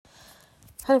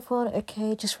Hello everyone.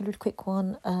 Okay, just a really quick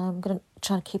one. I'm gonna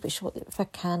try and keep it short if I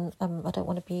can. I don't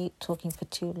want to be talking for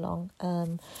too long.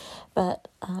 But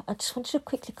I just wanted to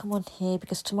quickly come on here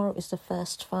because tomorrow is the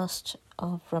first fast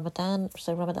of Ramadan.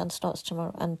 So Ramadan starts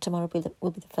tomorrow, and tomorrow will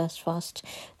be the first fast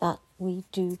that we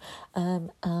do.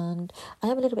 And I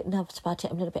am a little bit nervous about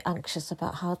it. I'm a little bit anxious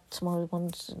about how tomorrow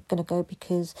one's gonna go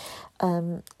because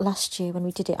last year when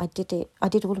we did it, I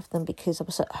did all of them because I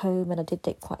was at home and I did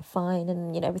it quite fine,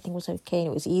 and everything was okay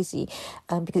and it was easy,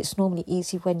 because it's normally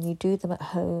easy when you do them at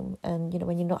home, and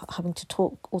when you're not having to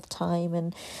talk all the time,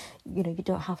 and you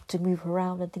don't have to move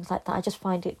around and things like that. I just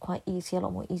find it quite easy, a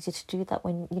lot more easier to do that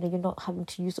when you're not having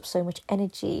to use up so much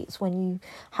energy. It's when you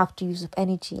have to use up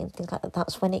energy and things like that,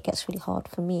 that's when it gets really hard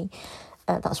for me.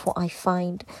 That's what I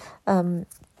find.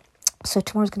 So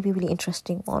tomorrow's going to be a really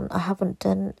interesting one. I haven't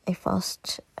done a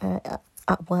fast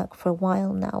at work for a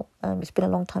while now. It's been a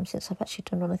long time since I've actually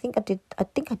done one. I think I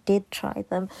did try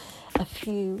them a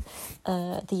few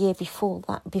the year before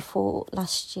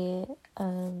last year.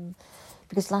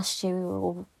 Because last year we were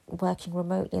all working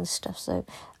remotely and stuff. So,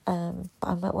 but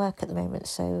I'm at work at the moment.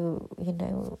 So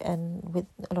and with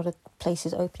a lot of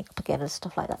places opening up again and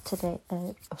stuff like that today,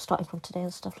 starting from today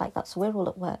and stuff like that. So we're all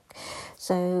at work.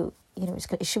 So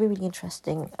it should be really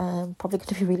interesting. Probably going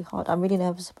to be really hard. I'm really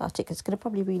nervous about it because it's going to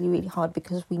probably be really, really hard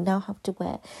because we now have to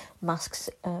wear masks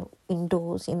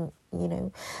indoors. We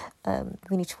need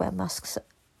to wear masks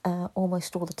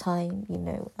almost all the time,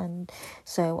 and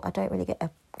so I don't really get a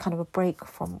kind of a break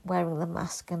from wearing the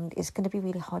mask, and it's going to be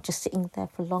really hard just sitting there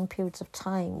for long periods of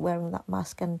time wearing that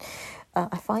mask. And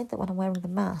I find that when I'm wearing the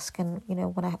mask, and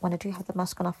when I do have the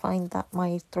mask on, I find that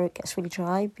my throat gets really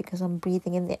dry because I'm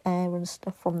breathing in the air and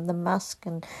stuff from the mask,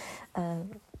 and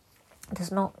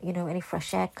there's not any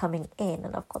fresh air coming in,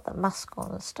 and I've got the mask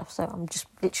on and stuff, so I'm just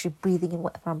literally breathing in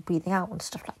whatever I'm breathing out and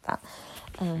stuff like that.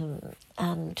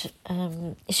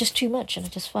 It's just too much, and I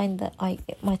just find that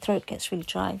my throat gets really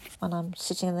dry when I'm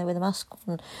sitting in there with a mask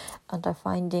on, and I'm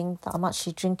finding that I'm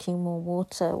actually drinking more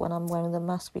water when I'm wearing the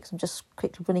mask because I'm just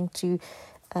quickly running to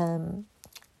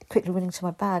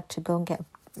my bag to go and get a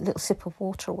little sip of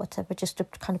water or whatever, just to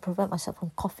kind of prevent myself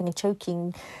from coughing and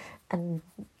choking, and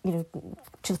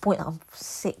to the point that I'm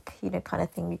sick, kind of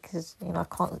thing, because I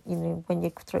can't, when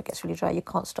your throat gets really dry, you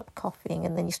can't stop coughing,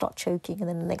 and then you start choking, and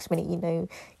then the next minute you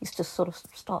just sort of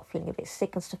start feeling a bit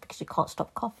sick and stuff because you can't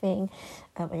stop coughing,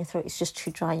 and your throat is just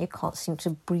too dry and you can't seem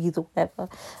to breathe or whatever.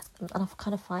 And I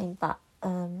kind of find that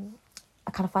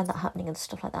happening and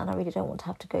stuff like that, and I really don't want to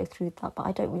have to go through that, but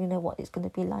I don't really know what it's going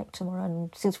to be like tomorrow,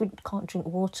 and since we can't drink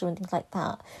water and things like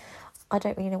that, I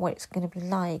don't really know what it's going to be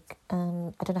like,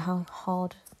 and I don't know how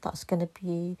hard that's going to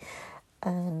be,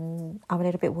 and I'm a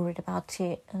little bit worried about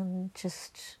it, and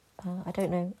just I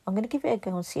don't know. I'm going to give it a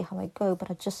go and see how I go, but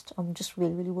I'm just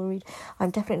really, really worried. I'm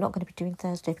definitely not going to be doing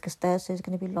Thursday because Thursday is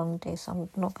going to be a long day, so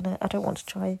I don't want to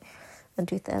try and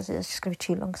do Thursday. It's just going to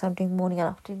be too long because I'm doing morning and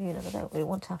afternoon, and I don't really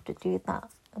want to have to do that,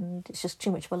 and it's just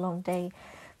too much of a long day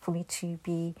for me to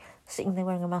be sitting there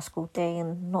wearing a mask all day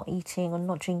and not eating or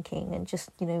not drinking, and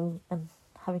just and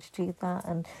having to do that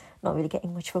and not really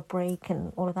getting much of a break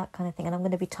and all of that kind of thing. And I'm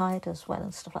going to be tired as well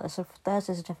and stuff like that. So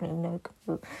Thursdays are definitely no go.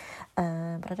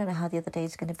 But I don't know how the other day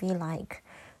is going to be like.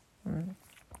 And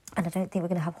I don't think we're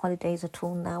going to have holidays at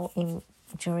all now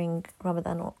during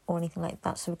Ramadan or anything like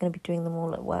that. So we're going to be doing them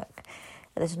all at work.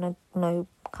 There's no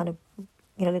kind of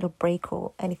little break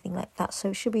or anything like that. So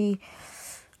it should be,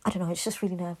 I don't know, it's just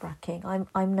really nerve-wracking.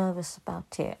 I'm nervous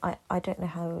about it. I don't know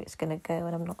how it's going to go,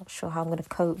 and I'm not sure how I'm going to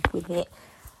cope with it.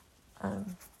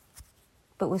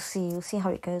 But we'll see how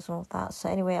it goes and all that. So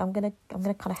anyway, I'm gonna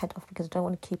kind of head off because I don't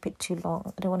want to keep it too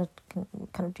long. I don't want to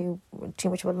kind of do too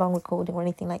much of a long recording or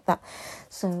anything like that.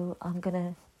 So I'm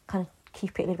gonna kind of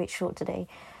keep it a little bit short today.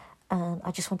 And I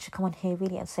just wanted to come on here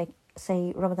really and say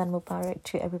Ramadan Mubarak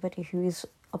to everybody who is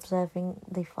observing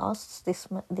the fasts this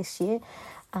year,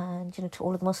 and to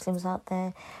all of the Muslims out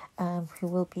there who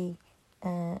will be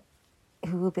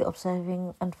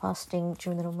observing and fasting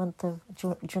during the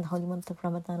holy month of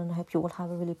Ramadan. And I hope you all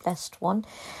have a really blessed one.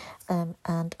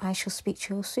 And I shall speak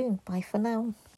to you all soon. Bye for now.